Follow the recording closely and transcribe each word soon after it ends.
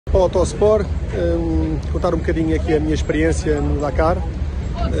Para o Autosport, contar um bocadinho aqui a minha experiência no Dakar.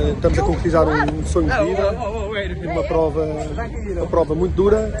 Estamos a concretizar um sonho de vida, uma prova muito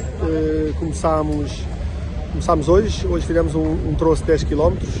dura. Começámos hoje fizemos um troço de 10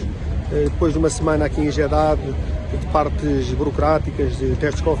 km, depois de uma semana aqui em Jeddah, de partes burocráticas, de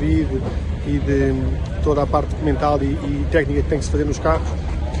testes Covid e de toda a parte documental e técnica que tem que se fazer nos carros.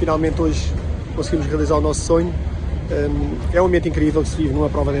 Finalmente hoje conseguimos realizar o nosso sonho. É um ambiente incrível que se vive numa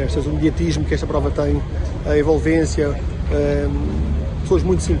prova destas, o mediatismo que esta prova tem, a envolvência, pessoas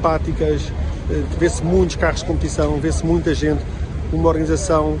muito simpáticas, vê-se muitos carros de competição, vê-se muita gente, uma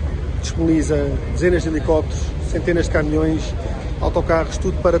organização disponibiliza dezenas de helicópteros, centenas de caminhões, autocarros,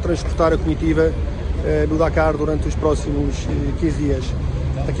 tudo para transportar a comitiva no Dakar durante os próximos 15 dias.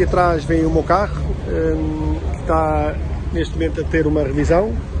 Aqui atrás vem o meu carro, que está neste momento a ter uma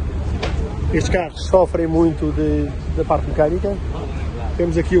revisão. Estes carros sofrem muito da parte mecânica.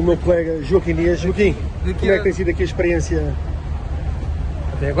 Temos aqui o meu colega Joaquim Dias. Joaquim, como é que tem sido aqui a experiência?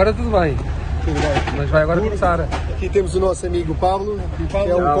 Até agora tudo bem. Tudo bem. Mas vai agora começar. Aqui temos o nosso amigo Pablo, que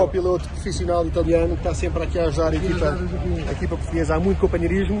é um copiloto profissional italiano, que está sempre aqui a ajudar a equipa portuguesa. Há muito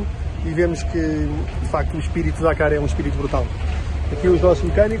companheirismo e vemos que, de facto, o espírito da Dakar é um espírito brutal. Aqui os nossos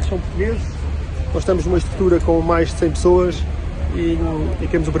mecânicos são portugueses. Nós estamos numa estrutura com mais de 100 pessoas e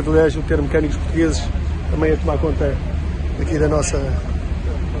temos o privilégio de ter mecânicos portugueses também a tomar conta aqui da nossa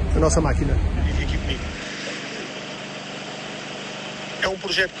máquina. É um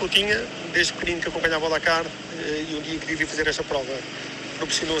projeto que eu tinha desde pequenino, que acompanhava o Dakar, e um dia queria fazer esta prova.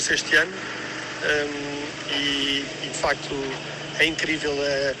 Proporcionou-se este ano e de facto é incrível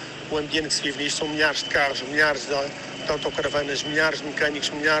o ambiente que se vive nisto. São milhares de carros, milhares de autocaravanas, milhares de mecânicos,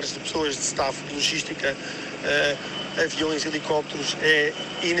 milhares de pessoas de staff, de logística, aviões, helicópteros. É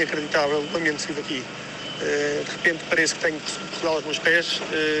inacreditável o ambiente que se vive aqui. De repente parece que tenho Portugal aos meus pés,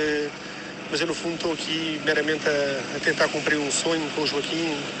 mas eu no fundo estou aqui meramente a tentar cumprir um sonho com o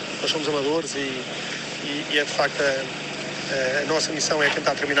Joaquim. Nós somos amadores e é de facto a nossa missão é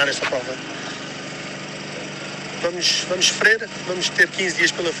tentar terminar esta prova. Vamos sofrer, vamos ter 15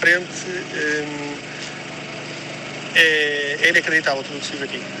 dias pela frente. É inacreditável tudo o que se vive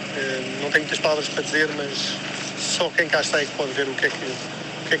aqui. Não tenho muitas palavras para dizer, mas só quem cá está é que pode ver o que é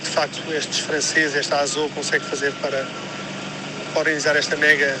que de facto estes franceses, esta ASO, consegue fazer para organizar esta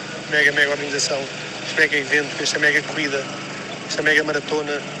mega organização, este mega evento, esta mega corrida, esta mega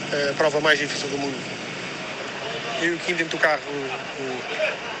maratona, a prova mais difícil do mundo. Eu aqui dentro do carro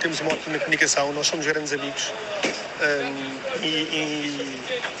temos uma ótima comunicação, nós somos grandes amigos e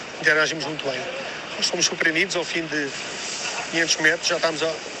interagimos muito bem. Nós fomos surpreendidos ao fim de 500 metros, já estávamos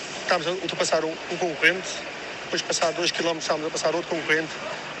a ultrapassar um concorrente, depois de passar 2 km estávamos a passar outro concorrente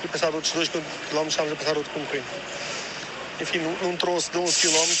e passar outros 2 km estávamos a passar outro concorrente. Enfim, num troço de 11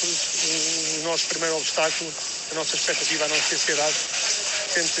 km, o nosso primeiro obstáculo, a nossa expectativa, a nossa ansiedade,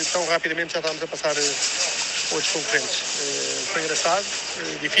 tão rapidamente já estávamos a passar outros concorrentes. Foi engraçado,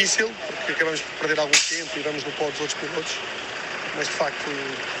 difícil, porque acabamos por perder algum tempo e vamos no pódio dos outros pilotos, mas de facto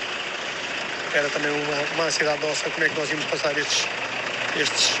era também uma ansiedade nossa, como é que nós íamos passar estes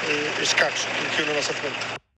carros que iam na nossa frente.